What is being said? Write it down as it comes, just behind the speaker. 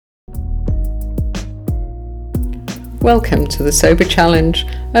Welcome to the Sober Challenge,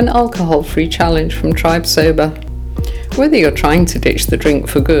 an alcohol-free challenge from Tribe Sober. Whether you're trying to ditch the drink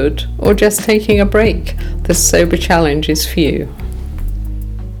for good or just taking a break, the Sober Challenge is for you.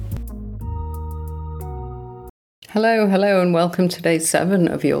 Hello and welcome to day 7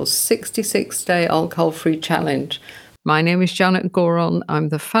 of your 66-day alcohol-free challenge. My name is Janet Goron, I'm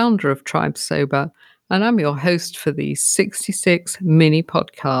the founder of Tribe Sober, and I'm your host for these 66 mini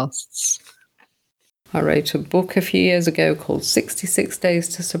podcasts. I wrote a book a few years ago called 66 Days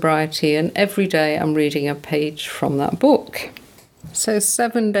to Sobriety, and every day I'm reading a page from that book. So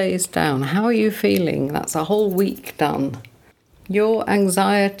 7 days down, how are you feeling? That's a whole week done. Your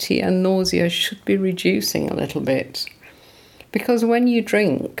anxiety and nausea should be reducing a little bit. Because when you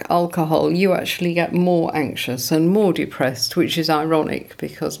drink alcohol, you actually get more anxious and more depressed, which is ironic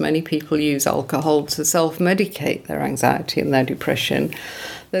because many people use alcohol to self-medicate their anxiety and their depression.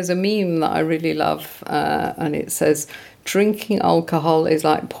 There's a meme that I really love, and it says, drinking alcohol is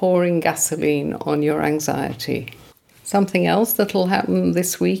like pouring gasoline on your anxiety. Something else that'll happen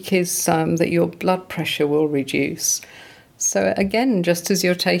this week is that your blood pressure will reduce. So again, just as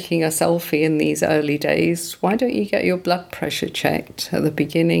you're taking a selfie in these early days, why don't you get your blood pressure checked at the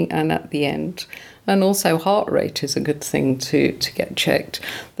beginning and at the end? And also heart rate is a good thing to get checked.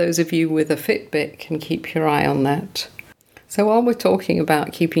 Those of you with a Fitbit can keep your eye on that. So while we're talking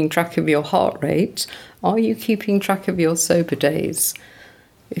about keeping track of your heart rate, are you keeping track of your sober days?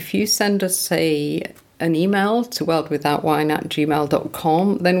 If you send us, say, an email to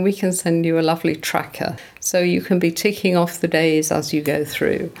worldwithoutwine@gmail.com, then we can send you a lovely tracker. So you can be ticking off the days as you go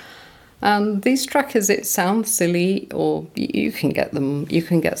through. And these trackers, it sounds silly, or you can get them, you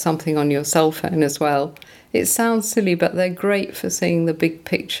can get something on your cell phone as well. It sounds silly, but they're great for seeing the big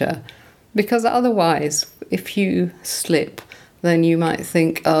picture. Because otherwise, if you slip, then you might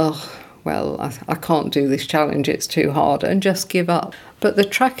think, I can't do this challenge, it's too hard, and just give up. But the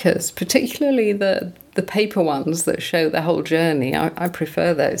trackers, particularly the paper ones that show the whole journey, I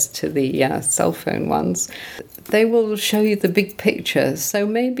prefer those to the cell phone ones. They will show you the big picture. So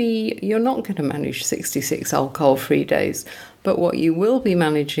maybe you're not going to manage 66 alcohol-free days, but what you will be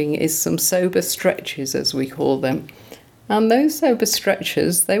managing is some sober stretches, as we call them. And those sober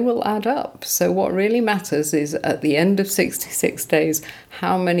stretches, they will add up. So what really matters is at the end of 66 days,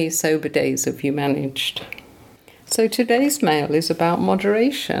 how many sober days have you managed? So today's mail is about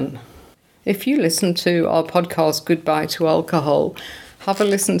moderation. If you listen to our podcast, Goodbye to Alcohol, have a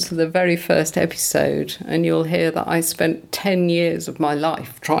listen to the very first episode and you'll hear that I spent 10 years of my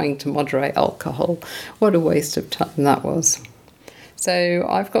life trying to moderate alcohol. What a waste of time that was. So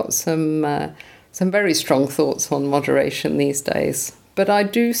I've got some very strong thoughts on moderation these days, but I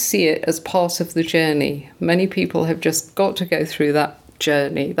do see it as part of the journey. Many people have just got to go through that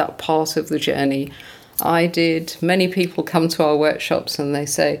journey, that part of the journey. I did. Many people come to our workshops and they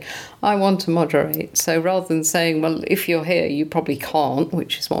say, I want to moderate. So rather than saying, well, if you're here, you probably can't,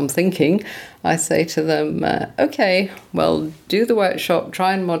 which is what I'm thinking, I say to them, okay, well, do the workshop,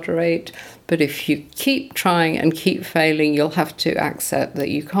 try and moderate. But if you keep trying and keep failing, you'll have to accept that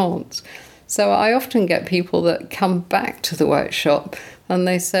you can't. So I often get people that come back to the workshop and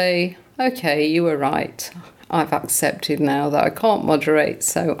they say, okay, you were right. I've accepted now that I can't moderate,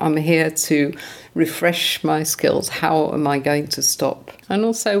 so I'm here to refresh my skills. How am I going to stop? And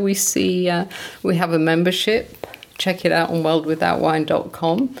also we see, we have a membership. Check it out on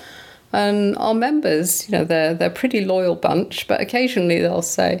worldwithoutwine.com. And our members, they're a pretty loyal bunch, but occasionally they'll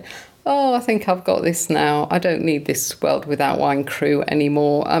say, I think I've got this now. I don't need this World Without Wine crew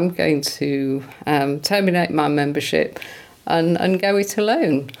anymore. I'm going to terminate my membership and go it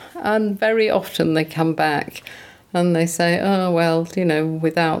alone. And very often they come back and they say,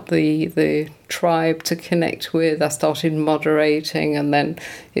 without the tribe to connect with, I started moderating and then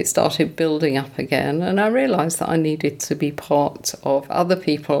it started building up again. And I realised that I needed to be part of other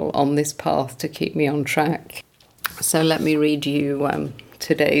people on this path to keep me on track. So let me read you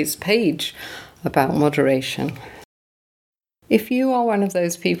today's page about moderation. If you are one of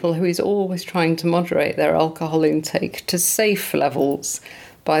those people who is always trying to moderate their alcohol intake to safe levels,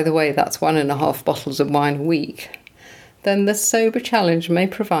 by the way, that's 1.5 bottles of wine a week, then the Sober Challenge may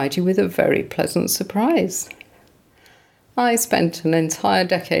provide you with a very pleasant surprise. I spent an entire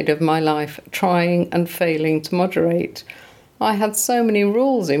decade of my life trying and failing to moderate. I had so many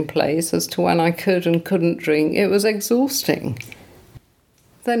rules in place as to when I could and couldn't drink, it was exhausting.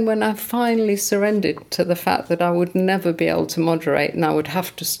 Then when I finally surrendered to the fact that I would never be able to moderate and I would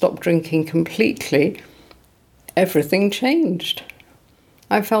have to stop drinking completely, everything changed.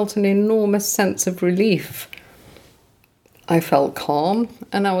 I felt an enormous sense of relief. I felt calm,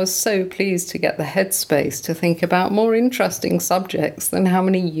 and I was so pleased to get the headspace to think about more interesting subjects than how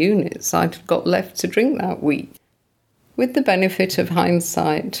many units I'd got left to drink that week. With the benefit of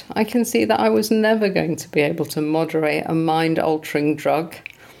hindsight, I can see that I was never going to be able to moderate a mind-altering drug,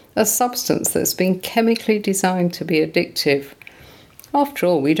 a substance that's been chemically designed to be addictive. After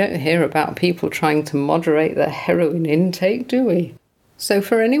all, we don't hear about people trying to moderate their heroin intake, do we? So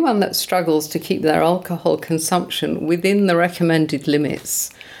for anyone that struggles to keep their alcohol consumption within the recommended limits,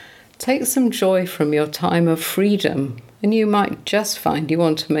 take some joy from your time of freedom, and you might just find you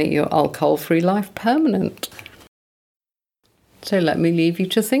want to make your alcohol-free life permanent. So let me leave you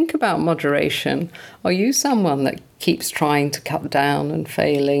to think about moderation. Are you someone that keeps trying to cut down and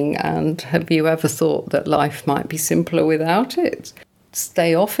failing, and have you ever thought that life might be simpler without it?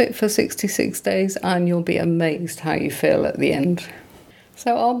 Stay off it for 66 days and you'll be amazed how you feel at the end.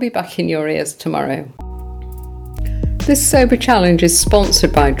 So I'll be back in your ears tomorrow. This Sober Challenge is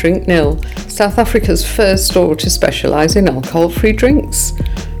sponsored by Drink Nil, South Africa's first store to specialise in alcohol-free drinks.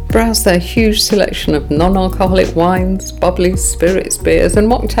 Browse their huge selection of non-alcoholic wines, bubblies, spirits, beers and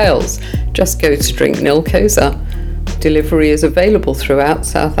mocktails. Just go to Drink Nil Koza. Delivery is available throughout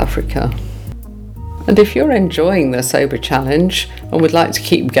South Africa. And if you're enjoying the Sober Challenge and would like to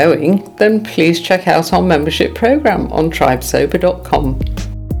keep going, then please check out our membership programme on tribesober.com.